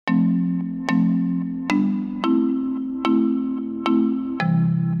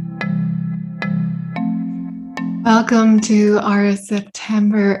Welcome to our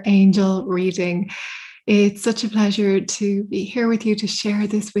September angel reading. It's such a pleasure to be here with you to share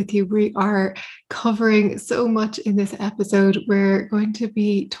this with you. We are covering so much in this episode. We're going to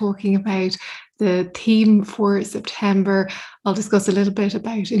be talking about the theme for September. I'll discuss a little bit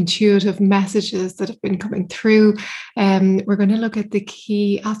about intuitive messages that have been coming through. We're going to look at the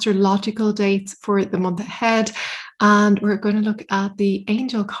key astrological dates for the month ahead. And we're going to look at the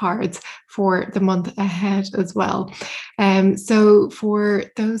angel cards for the month ahead as well. So for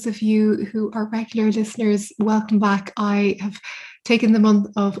those of you who are regular listeners, welcome back. I have taken the month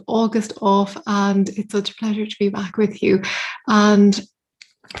of August off, and it's such a pleasure to be back with you. And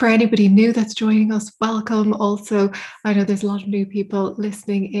for anybody new that's joining us, welcome. Also, I know there's a lot of new people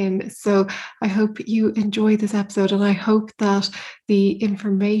listening in, so I hope you enjoy this episode, and I hope that the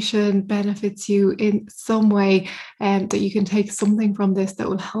information benefits you in some way, and that you can take something from this that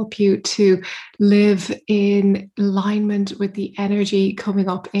will help you to live in alignment with the energy coming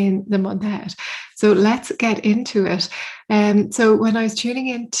up in the month ahead. So let's get into it. So when I was tuning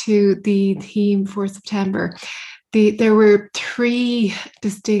into the theme for September, there were three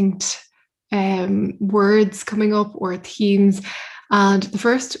distinct words coming up, or themes. And the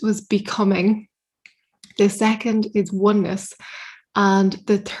first was becoming, the second is oneness, and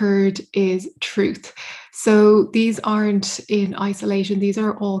the third is truth. So these aren't in isolation, these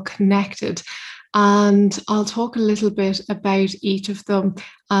are all connected. And I'll talk a little bit about each of them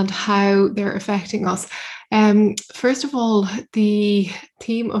and how they're affecting us. First of all, the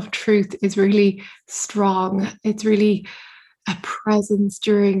theme of truth is really strong. It's really a presence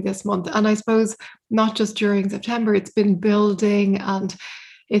during this month. And I suppose not just during September, it's been building and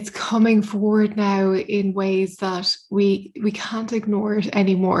it's coming forward now in ways that we can't ignore it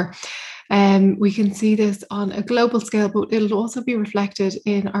anymore. We can see this on a global scale, but it'll also be reflected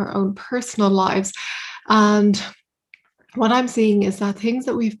in our own personal lives. And what I'm seeing is that things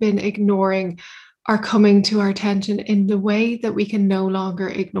that we've been ignoring are coming to our attention in the way that we can no longer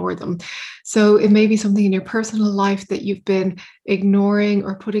ignore them. So it may be something in your personal life that you've been ignoring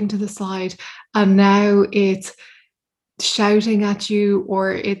or putting to the side, and now it's shouting at you,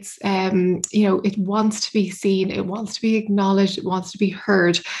 or it's it wants to be seen, it wants to be acknowledged, it wants to be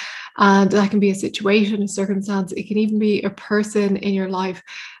heard. And that can be a situation, a circumstance, it can even be a person in your life,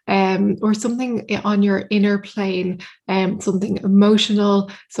 or something on your inner plane, something emotional,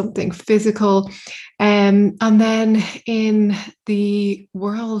 something physical. And then in the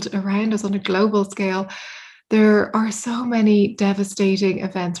world around us on a global scale, there are so many devastating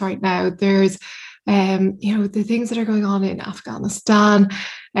events right now. There's the things that are going on in Afghanistan,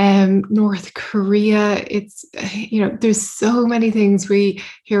 North Korea. It's, there's so many things we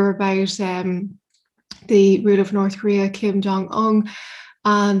hear about. The ruler of North Korea, Kim Jong-un,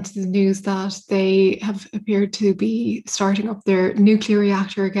 and the news that they have appeared to be starting up their nuclear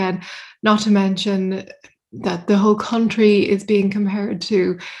reactor again, not to mention that the whole country is being compared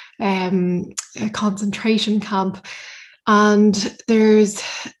to a concentration camp. And there's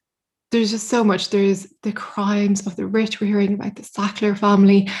just so much. There's the crimes of the rich. We're hearing about the Sackler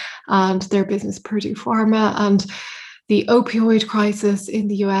family and their business Purdue Pharma, and the opioid crisis in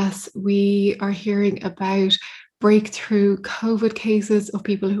the US. We are hearing about breakthrough COVID cases of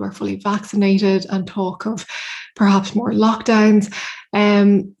people who are fully vaccinated, and talk of perhaps more lockdowns.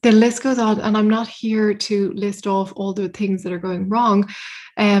 The list goes on, and I'm not here to list off all the things that are going wrong,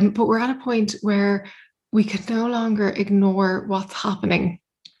 but we're at a point where we can no longer ignore what's happening.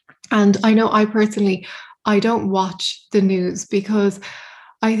 And I know I don't watch the news, because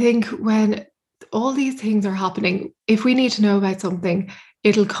I think when all these things are happening, if we need to know about something,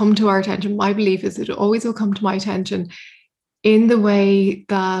 it'll come to our attention. My belief is it always will come to my attention in the way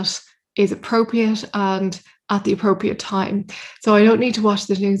that is appropriate and at the appropriate time. So I don't need to watch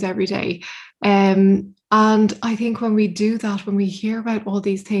the news every day. And I think when we do that, when we hear about all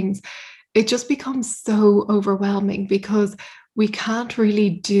these things, it just becomes so overwhelming, because we can't really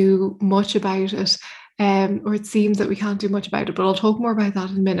do much about it, or it seems that we can't do much about it, but I'll talk more about that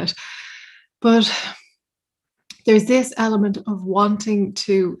in a minute. But there's this element of wanting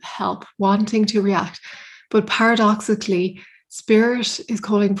to help, wanting to react, but paradoxically, Spirit is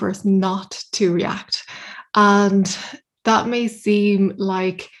calling for us not to react. And that may seem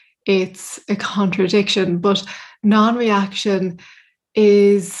like it's a contradiction, but non-reaction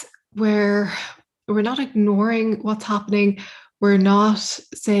is where we're not ignoring what's happening. We're not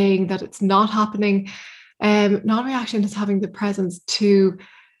saying that it's not happening. Non-reaction is having the presence to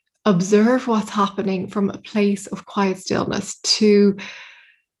observe what's happening from a place of quiet stillness, to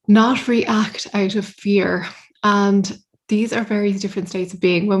not react out of fear. And these are very different states of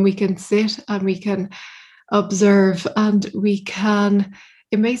being. When we can sit and we can observe, and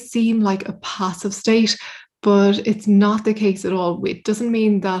it may seem like a passive state, but it's not the case at all. It doesn't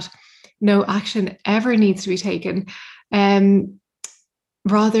mean that no action ever needs to be taken. Um,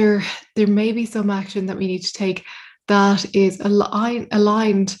 Rather, there may be some action that we need to take that is aligned,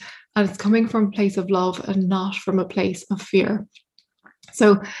 and it's coming from a place of love and not from a place of fear.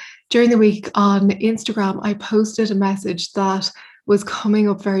 So during the week on Instagram, I posted a message that was coming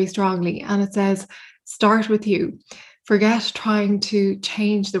up very strongly, and it says, "Start with you. Forget trying to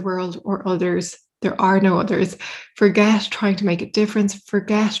change the world or others. There are no others. Forget trying to make a difference.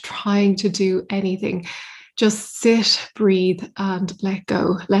 Forget trying to do anything. Just sit, breathe, and let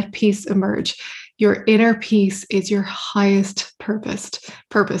go. Let peace emerge. Your inner peace is your highest purpose.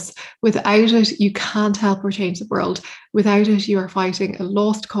 Without it, you can't help or change the world. Without it, you are fighting a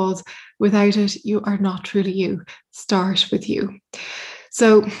lost cause. Without it, you are not truly you. Start with you."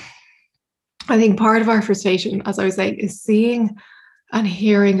 So I think part of our frustration, as I was saying, is seeing and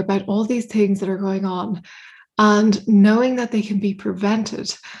hearing about all these things that are going on and knowing that they can be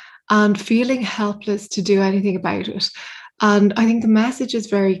prevented and feeling helpless to do anything about it. And I think the message is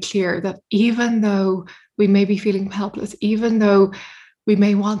very clear that even though we may be feeling helpless, even though we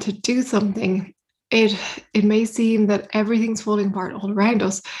may want to do something, it may seem that everything's falling apart all around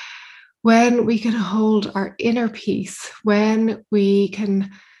us. When we can hold our inner peace, when we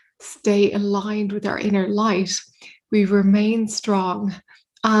can stay aligned with our inner light, we remain strong.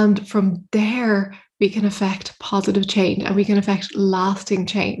 And from there, we can affect positive change and we can affect lasting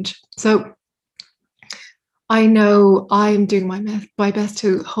change. So I know I'm doing my best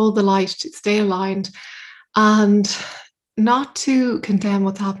to hold the light, to stay aligned, and not to condemn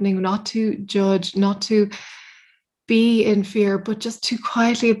what's happening, not to judge, not to be in fear, but just to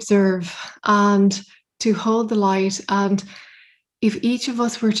quietly observe and to hold the light. And if each of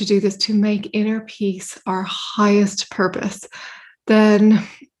us were to do this, to make inner peace our highest purpose, then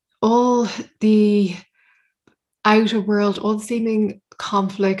all the outer world, all the seeming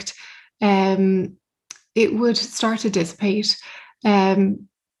conflict, it would start to dissipate.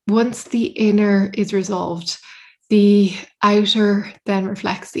 Once the inner is resolved, the outer then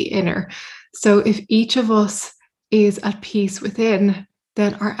reflects the inner. So if each of us is at peace within,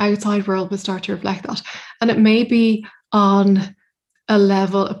 then our outside world will start to reflect that. And it may be on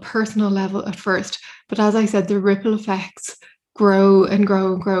a personal level at first, but as I said, the ripple effects grow and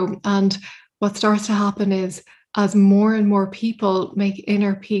grow and grow. And what starts to happen is, as more and more people make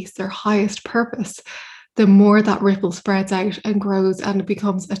inner peace their highest purpose, the more that ripple spreads out and grows, and it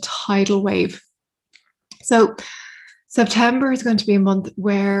becomes a tidal wave. So September is going to be a month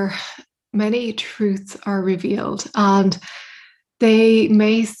where many truths are revealed, and they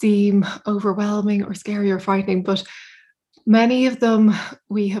may seem overwhelming or scary or frightening, but many of them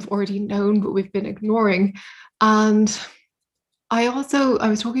we have already known, but we've been ignoring. And I was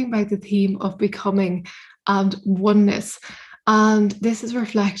talking about the theme of becoming and oneness. And this is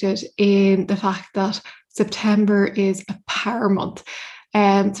reflected in the fact that September is a power month.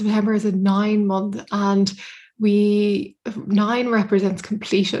 September is a 9 month, and 9 represents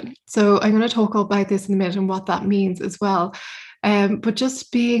completion. So I'm going to talk about this in a minute and what that means as well. But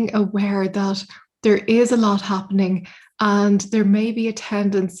just being aware that there is a lot happening, and there may be a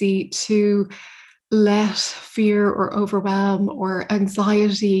tendency to let fear or overwhelm or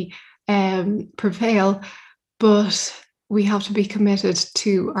anxiety prevail, but we have to be committed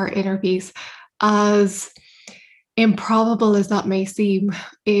to our inner peace. As improbable as that may seem,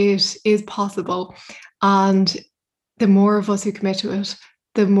 it is possible. And the more of us who commit to it,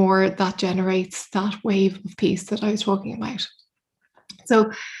 the more that generates that wave of peace that I was talking about.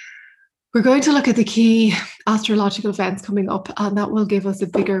 So we're going to look at the key astrological events coming up, and that will give us a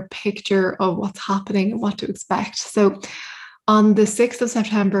bigger picture of what's happening and what to expect. So on the 6th of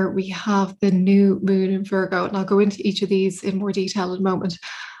September, we have the new moon in Virgo, and I'll go into each of these in more detail in a moment.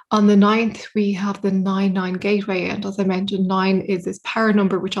 On the 9th, we have the 9-9 gateway, and as I mentioned, 9 is this power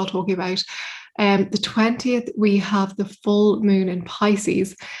number, which I'll talk about. The 20th, we have the full moon in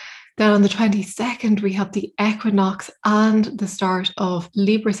Pisces. Then on the 22nd, we have the equinox and the start of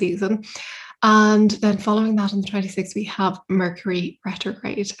Libra season. And then following that on the 26th, we have Mercury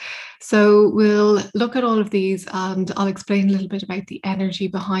retrograde. So we'll look at all of these, and I'll explain a little bit about the energy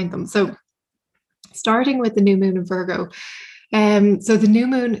behind them. So starting with the new moon in Virgo. So the new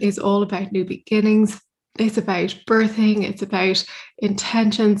moon is all about new beginnings. It's about birthing. It's about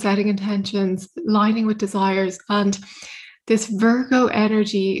intentions, setting intentions, aligning with desires. And this Virgo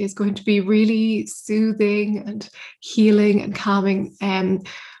energy is going to be really soothing and healing and calming.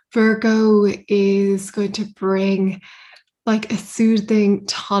 Virgo is going to bring like a soothing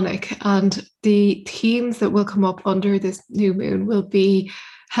tonic. And the themes that will come up under this new moon will be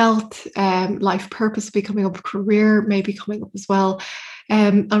health, life purpose will be coming up, career may be coming up as well.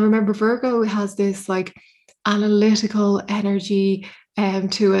 And remember, Virgo has this like analytical energy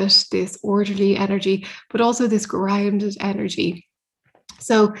to it, this orderly energy, but also this grounded energy.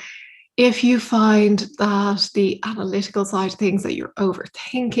 So if you find that the analytical side of things, that you're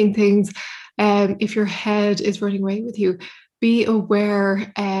overthinking things, if your head is running away with you, be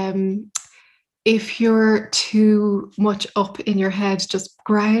aware. If you're too much up in your head, just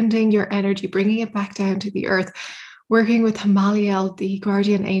grounding your energy, bringing it back down to the earth, working with Hamaliel, the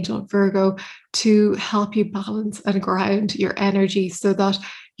guardian angel of Virgo, to help you balance and ground your energy so that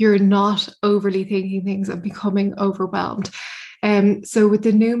you're not overly thinking things and becoming overwhelmed. So with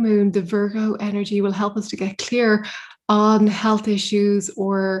the new moon, the Virgo energy will help us to get clear on health issues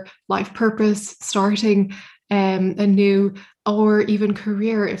or life purpose, starting anew, or even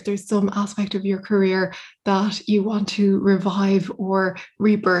career, if there's some aspect of your career that you want to revive or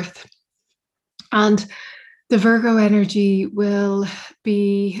rebirth. And the Virgo energy will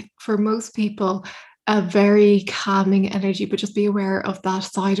be, for most people, a very calming energy, but just be aware of that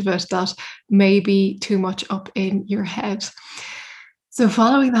side of it that may be too much up in your head. So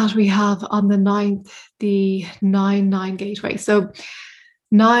following that, we have on the 9th, the 9-9 gateway. So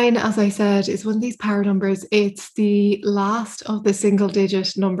 9, as I said, is one of these power numbers. It's the last of the single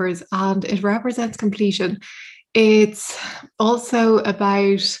digit numbers and it represents completion. It's also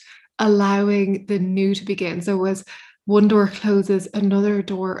about allowing the new to begin. So as one door closes, another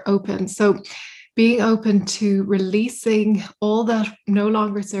door opens. So being open to releasing all that no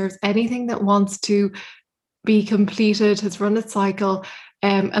longer serves, anything that wants to be completed, has run its cycle,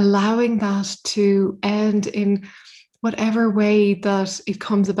 allowing that to end in whatever way that it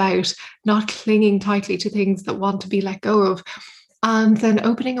comes about, not clinging tightly to things that want to be let go of, and then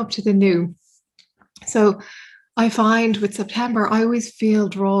opening up to the new. So I find with September, I always feel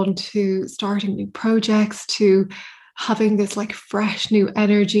drawn to starting new projects, to having this like fresh new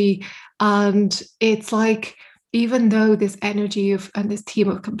energy. And it's like, even though this energy of and this theme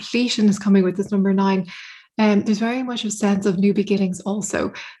of completion is coming with this number 9, there's very much a sense of new beginnings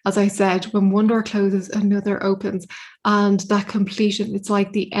also. As I said, when one door closes, another opens. And that completion, it's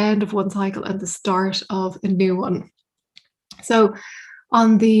like the end of one cycle and the start of a new one. So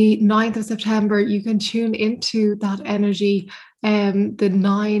on the 9th of September, you can tune into that energy, the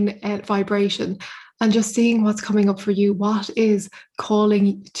 9 vibration, and just seeing what's coming up for you, what is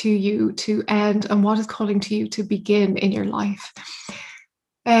calling to you to end, and what is calling to you to begin in your life.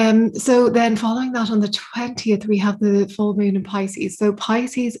 So then following that on the 20th, we have the full moon in Pisces. So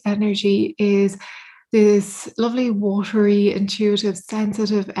Pisces energy is this lovely, watery, intuitive,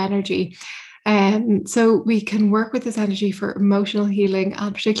 sensitive energy. So we can work with this energy for emotional healing,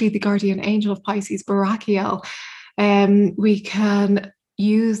 and particularly the guardian angel of Pisces, Barachiel. We can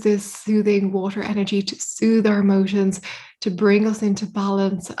use this soothing water energy to soothe our emotions, to bring us into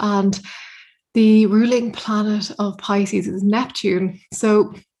balance. And the ruling planet of Pisces is Neptune.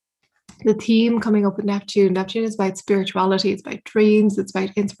 So the theme coming up with Neptune is about spirituality, it's about dreams, it's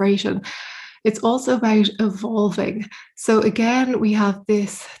about inspiration. It's also about evolving. So again, we have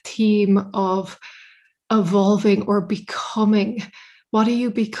this theme of evolving or becoming. What are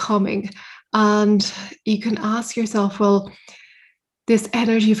you becoming? And you can ask yourself, well, this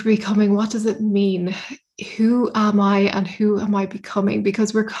energy of becoming, what does it mean? Who am I and who am I becoming?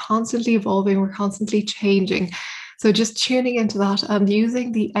 Because we're constantly evolving, we're constantly changing. So just tuning into that and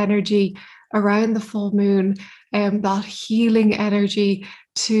using the energy around the full moon, that healing energy,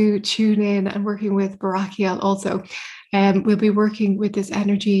 to tune in, and working with Barachiel also. We'll be working with this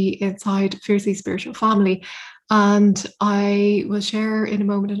energy inside Fiercely Spiritual Family. And I will share in a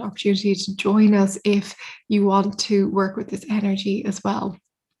moment an opportunity to join us if you want to work with this energy as well.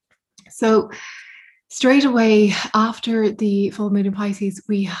 So straight away after the full moon in Pisces,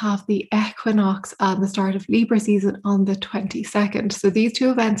 we have the equinox and the start of Libra season on the 22nd. So these two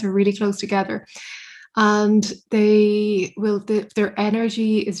events are really close together. And their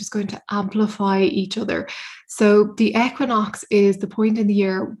energy is just going to amplify each other. So the equinox is the point in the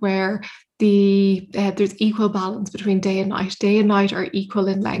year where there's equal balance between day and night. Day and night are equal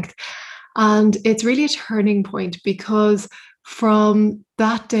in length. And it's really a turning point, because from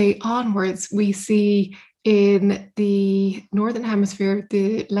that day onwards, we see in the Northern Hemisphere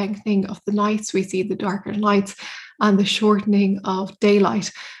the lengthening of the nights, we see the darker nights and the shortening of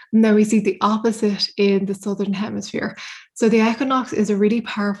daylight. And then we see the opposite in the Southern Hemisphere. So the equinox is a really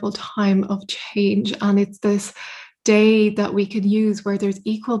powerful time of change, and it's this day that we can use where there's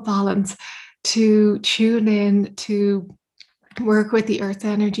equal balance to tune in to work with the earth's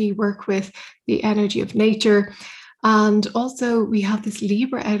energy, work with the energy of nature. And also, we have this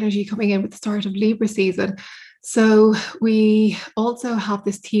Libra energy coming in with the start of Libra season. So, we also have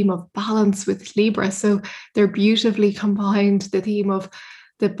this theme of balance with Libra. So, they're beautifully combined, the theme of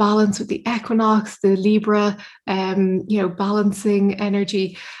the balance with the equinox, the Libra, balancing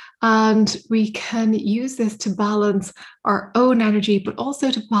energy. And we can use this to balance our own energy, but also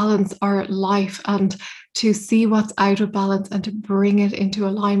to balance our life and to see what's out of balance and to bring it into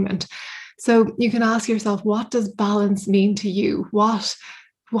alignment. So you can ask yourself, what does balance mean to you? What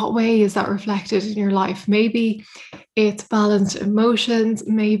way is that reflected in your life? Maybe it's balanced emotions,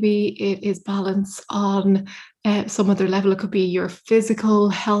 maybe it is balance on some other level. It could be your physical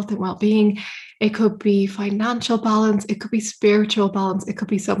health and well-being. It could be financial balance. It could be spiritual balance. It could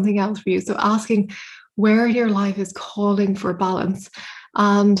be something else for you. So asking where your life is calling for balance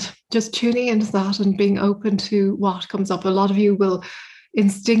and just tuning into that and being open to what comes up. A lot of you will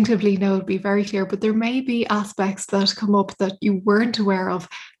instinctively know, it'd be very clear, but there may be aspects that come up that you weren't aware of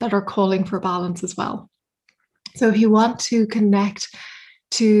that are calling for balance as well. So if you want to connect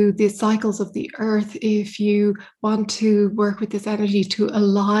to the cycles of the earth, if you want to work with this energy to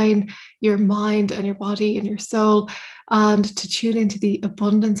align your mind and your body and your soul and to tune into the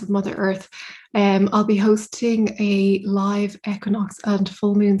abundance of Mother Earth, I'll be hosting a live equinox and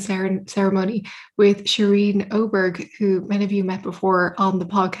full moon ceremony with Shireen Oberg, who many of you met before on the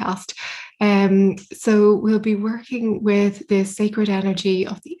podcast. So we'll be working with this sacred energy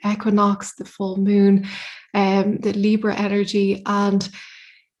of the equinox, the full moon, the Libra energy. And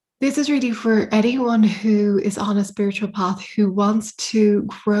this is really for anyone who is on a spiritual path, who wants to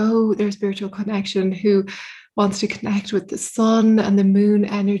grow their spiritual connection, who wants to connect with the sun and the moon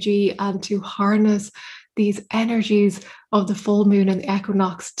energy and to harness these energies of the full moon and the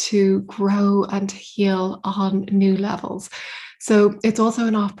equinox to grow and heal on new levels. So it's also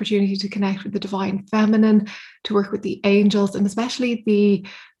an opportunity to connect with the divine feminine, to work with the angels, and especially the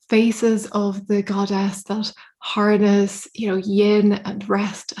faces of the goddess that harness, yin and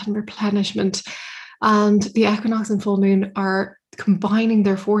rest and replenishment. And the equinox and full moon are combining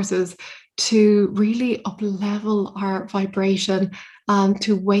their forces to really up-level our vibration and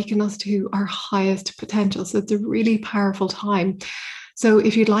to awaken us to our highest potential. So it's a really powerful time. So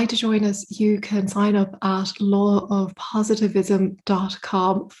if you'd like to join us, you can sign up at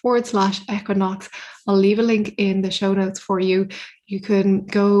lawofpositivism.com/equinox. I'll leave a link in the show notes for you. You can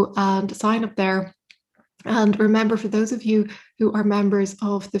go and sign up there. And remember, for those of you who are members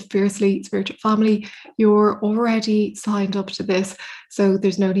of the Fiercely Spiritual family, you're already signed up to this. So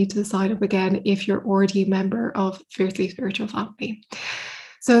there's no need to sign up again if you're already a member of Fiercely Spiritual family.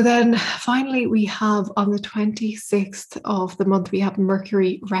 So then finally, we have on the 26th of the month, we have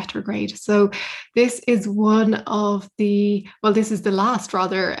Mercury retrograde. So this is this is the last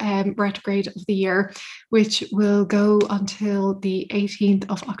retrograde of the year, which will go until the 18th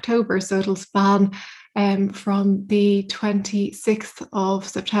of October. So it'll span from the 26th of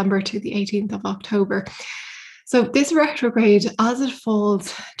September to the 18th of October. So this retrograde, as it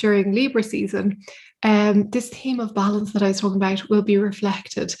falls during Libra season, this theme of balance that I was talking about will be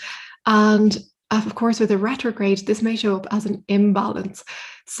reflected. And of course, with a retrograde, this may show up as an imbalance.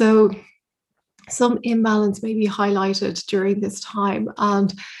 So some imbalance may be highlighted during this time.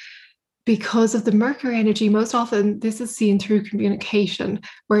 And because of the Mercury energy, most often this is seen through communication,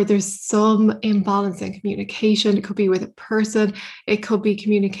 where there's some imbalance in communication. It could be with a person, it could be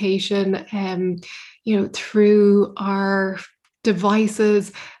communication, through our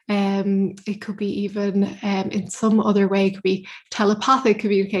devices. It could be even in some other way. It could be telepathic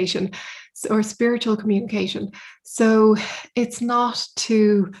communication or spiritual communication. So it's not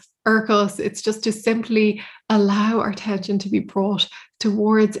to irk us, it's just to simply allow our attention to be brought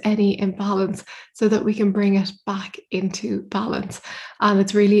towards any imbalance so that we can bring it back into balance. And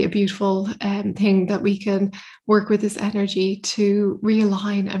it's really a beautiful thing that we can work with this energy to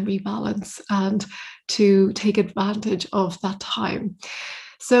realign and rebalance and to take advantage of that time.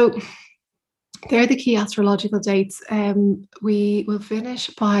 So they're the key astrological dates. We will finish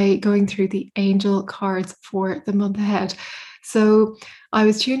by going through the angel cards for the month ahead. So I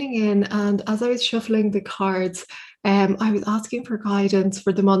was tuning in, and as I was shuffling the cards, I was asking for guidance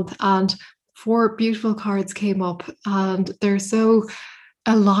for the month, and 4 beautiful cards came up, and they're so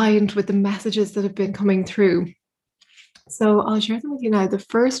aligned with the messages that have been coming through. So I'll share them with you now. The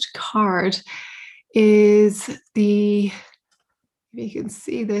first card is if you can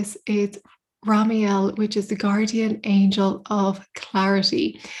see this, it's Ramiel, which is the guardian angel of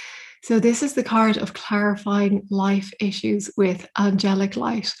clarity. So this is the card of clarifying life issues with angelic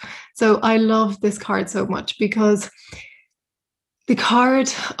light. So I love this card so much because the card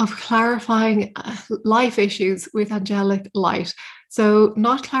of clarifying life issues with angelic light. So,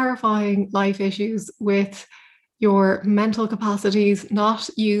 not clarifying life issues with your mental capacities, not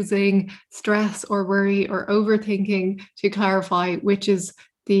using stress or worry or overthinking to clarify, which is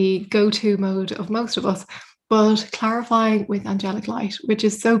the go to mode of most of us, but clarifying with angelic light, which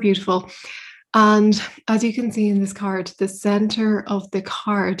is so beautiful. And as you can see in this card, the center of the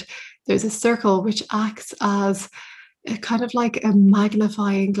card, there's a circle which acts as kind of like a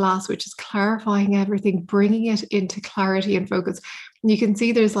magnifying glass, which is clarifying everything, bringing it into clarity and focus. And you can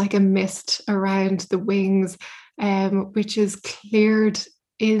see there's like a mist around the wings, which is cleared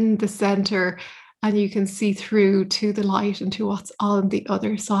in the center, and you can see through to the light and to what's on the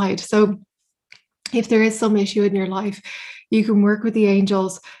other side. So if there is some issue in your life, you can work with the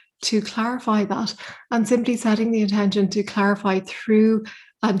angels to clarify that, and simply setting the intention to clarify through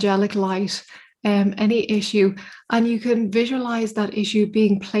angelic light any issue. And you can visualize that issue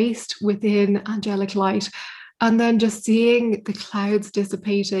being placed within angelic light, and then just seeing the clouds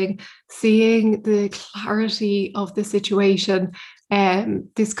dissipating, seeing the clarity of the situation.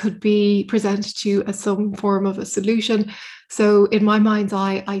 This could be presented to you as some form of a solution. So in my mind's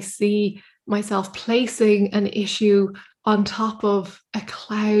eye, I see myself placing an issue on top of a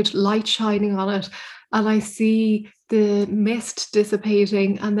cloud, light shining on it, and I see the mist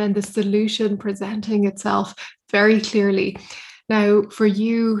dissipating and then the solution presenting itself very clearly. Now, for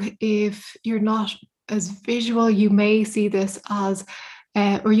you, if you're not as visual, you may see this as,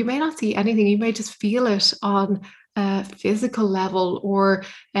 or you may not see anything, you may just feel it on a physical level, or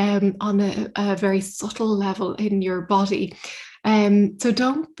on a very subtle level in your body. So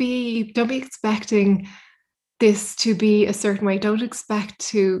don't be expecting this to be a certain way. Don't expect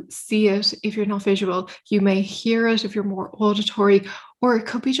to see it if you're not visual. You may hear it if you're more auditory, or it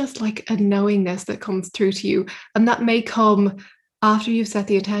could be just like a knowingness that comes through to you. And that may come after you've set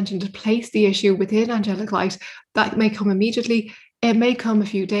the intention to place the issue within angelic light. That may come immediately. It may come a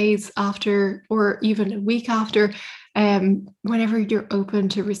few days after, or even a week after, whenever you're open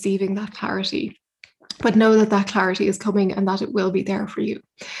to receiving that clarity. But know that that clarity is coming and that it will be there for you.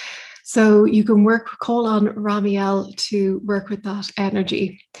 So you can call on Ramiel to work with that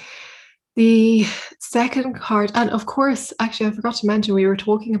energy. The second card, and of course, actually, I forgot to mention, we were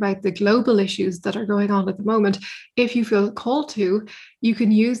talking about the global issues that are going on at the moment. If you feel called to, you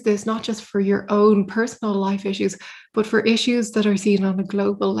can use this not just for your own personal life issues, but for issues that are seen on a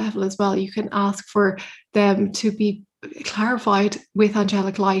global level as well. You can ask for them to be clarified with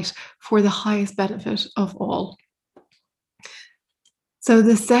angelic light for the highest benefit of all. So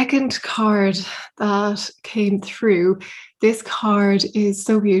the second card that came through, this card is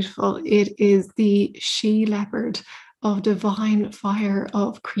so beautiful. It is the she-leopard of divine fire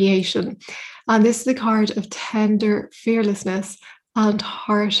of creation. And this is the card of tender fearlessness and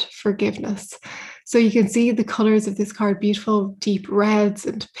heart forgiveness. So you can see the colors of this card, beautiful deep reds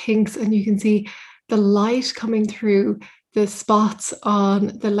and pinks, and you can see the light coming through the spots on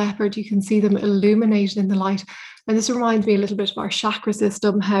the leopard. You can see them illuminated in the light. And this reminds me a little bit of our chakra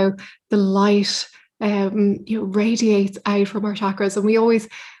system, how the light radiates out from our chakras. And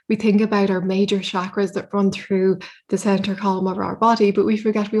we think about our major chakras that run through the center column of our body, but we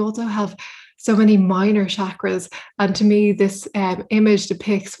forget we also have so many minor chakras. And to me, this image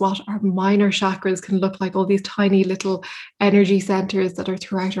depicts what our minor chakras can look like, all these tiny little energy centers that are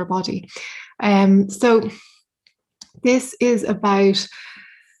throughout our body. So this is about,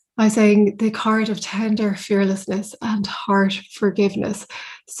 by saying, the card of tender fearlessness and heart forgiveness.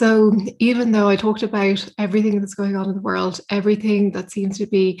 So even though I talked about everything that's going on in the world, everything that seems to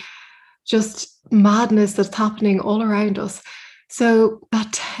be just madness that's happening all around us, so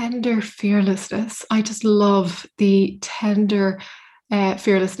that tender fearlessness, I just love the tender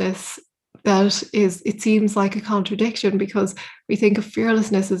fearlessness. That is, it seems like a contradiction because we think of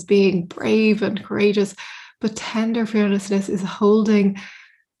fearlessness as being brave and courageous, but tender fearlessness is holding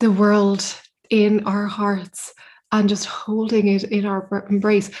the world in our hearts and just holding it in our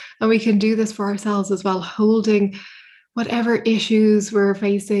embrace. And we can do this for ourselves as well, holding whatever issues we're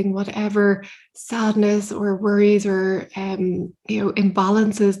facing, whatever sadness or worries or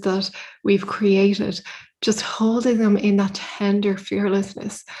imbalances that we've created, just holding them in that tender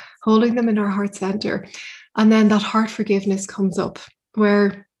fearlessness, holding them in our heart center. And then that heart forgiveness comes up,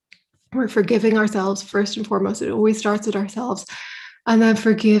 where we're forgiving ourselves first and foremost. It always starts with ourselves. And then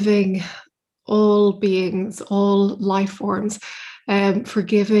forgiving all beings, all life forms,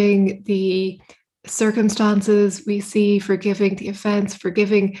 forgiving the circumstances we see, forgiving the offense,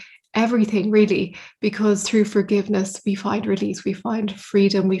 forgiving everything really, because through forgiveness we find release, we find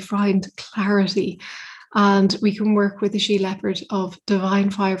freedom, we find clarity. And we can work with the she leopard of divine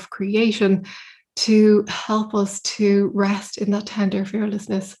fire of creation to help us to rest in that tender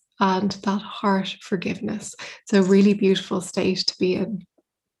fearlessness and that heart forgiveness. So, really beautiful state to be in.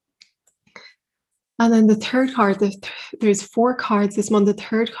 And then the third card, there's 4 cards this month. The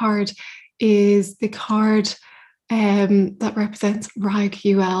third card is the card that represents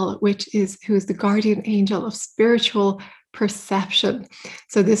Raguel, who is the guardian angel of spiritual perception.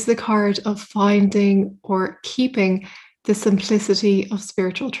 So this is the card of finding or keeping the simplicity of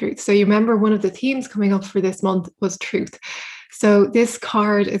spiritual truth. So you remember one of the themes coming up for this month was truth. So this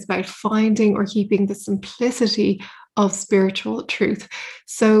card is about finding or keeping the simplicity of spiritual truth.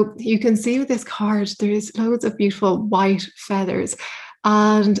 So you can see with this card, there's loads of beautiful white feathers.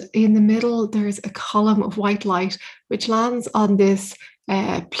 And in the middle, there's a column of white light, which lands on this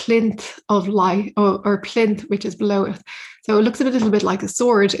plinth of light, or plinth, which is below it. So it looks a little bit like a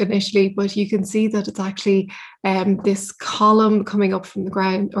sword initially, but you can see that it's actually this column coming up from the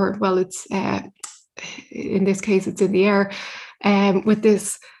ground, or well, it's in this case, it's in the air, with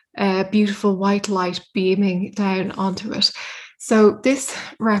this beautiful white light beaming down onto it. So this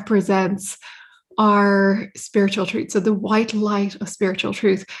represents our spiritual truth. So the white light of spiritual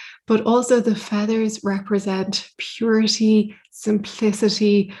truth, but also the feathers represent purity,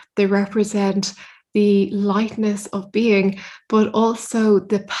 simplicity. They represent the lightness of being, but also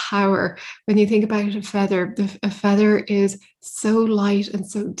the power. When you think about a feather is so light and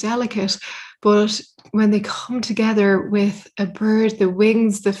so delicate, but when they come together with a bird, the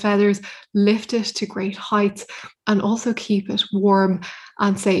wings, the feathers lift it to great heights and also keep it warm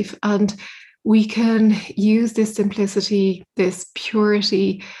and safe. And we can use this simplicity, this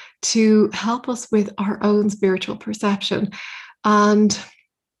purity to help us with our own spiritual perception and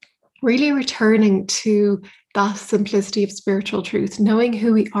really returning to that simplicity of spiritual truth, knowing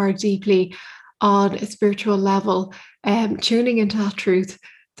who we are deeply on a spiritual level, tuning into that truth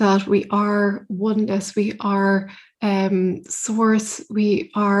that we are oneness, we are source,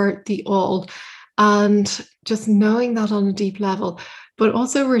 we are the all, and just knowing that on a deep level, but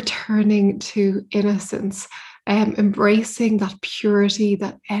also returning to innocence, embracing that purity,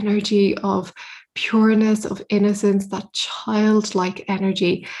 that energy of pureness, of innocence, that childlike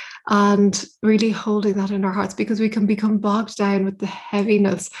energy, and really holding that in our hearts, because we can become bogged down with the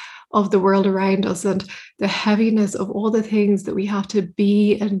heaviness of the world around us and the heaviness of all the things that we have to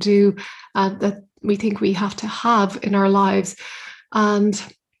be and do and that we think we have to have in our lives. And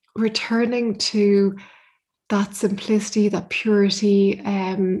returning to that simplicity, that purity,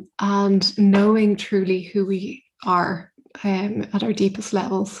 and knowing truly who we are at our deepest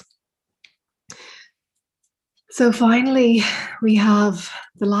levels. So finally, we have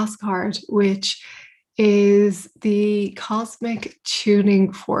the last card, which is the Cosmic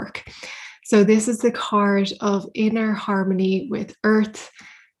Tuning Fork. So this is the card of inner harmony with Earth,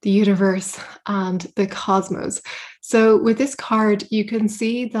 the universe, and the cosmos. So with this card, you can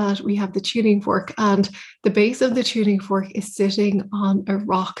see that we have the tuning fork, and the base of the tuning fork is sitting on a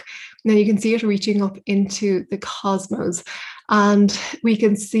rock. Now you can see it reaching up into the cosmos, and we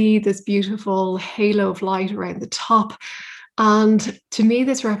can see this beautiful halo of light around the top. And to me,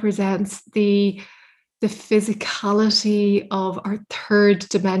 this represents the physicality of our third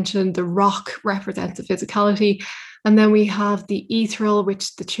dimension. The rock represents the physicality. And then we have the ethereal,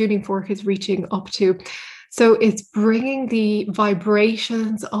 which the tuning fork is reaching up to. So it's bringing the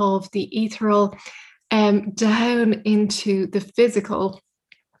vibrations of the ethereal down into the physical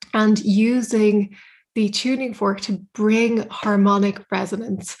and using the tuning fork to bring harmonic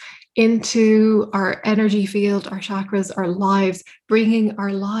resonance into our energy field, our chakras, our lives, bringing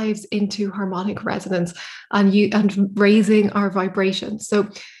our lives into harmonic resonance and raising our vibration. So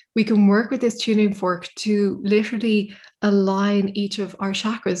we can work with this tuning fork to literally align each of our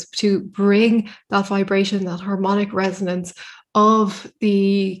chakras to bring that vibration, that harmonic resonance of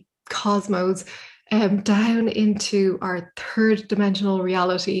the cosmos down into our third dimensional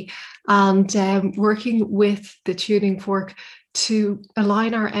reality, and working with the tuning fork to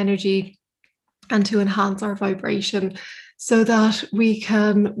align our energy and to enhance our vibration so that we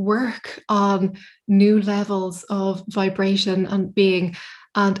can work on new levels of vibration and being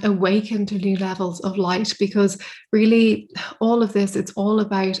and awaken to new levels of light. Because really all of this, it's all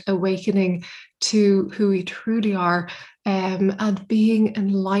about awakening to who we truly are, and being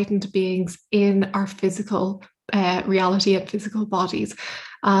enlightened beings in our physical reality and physical bodies,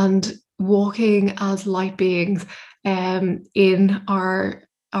 and walking as light beings in our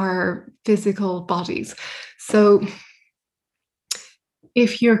physical bodies. So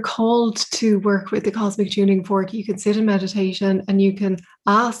If you're called to work with the cosmic tuning fork, you can sit in meditation and you can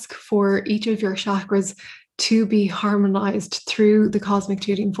ask for each of your chakras to be harmonized through the cosmic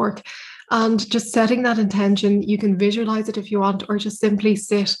tuning fork. And just setting that intention, you can visualize it if you want, or just simply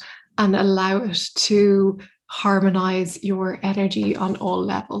sit and allow it to harmonize your energy on all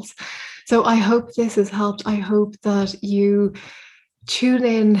levels. So I hope this has helped. I hope that you tune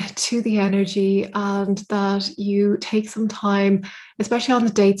in to the energy and that you take some time, especially on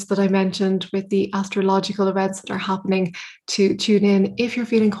the dates that I mentioned with the astrological events that are happening, to tune in. If you're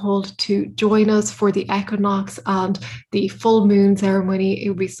feeling called to join us for the equinox and the full moon ceremony, it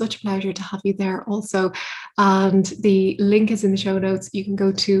would be such a pleasure to have you there also. And the link is in the show notes. You can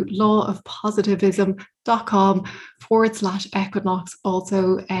go to lawofpositivism.com/equinox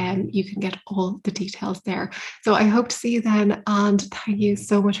also, and you can get all the details there. So I hope to see you then, and thank you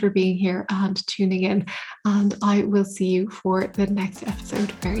so much for being here and tuning in, and I will see you for the next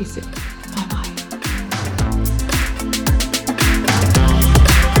episode very soon.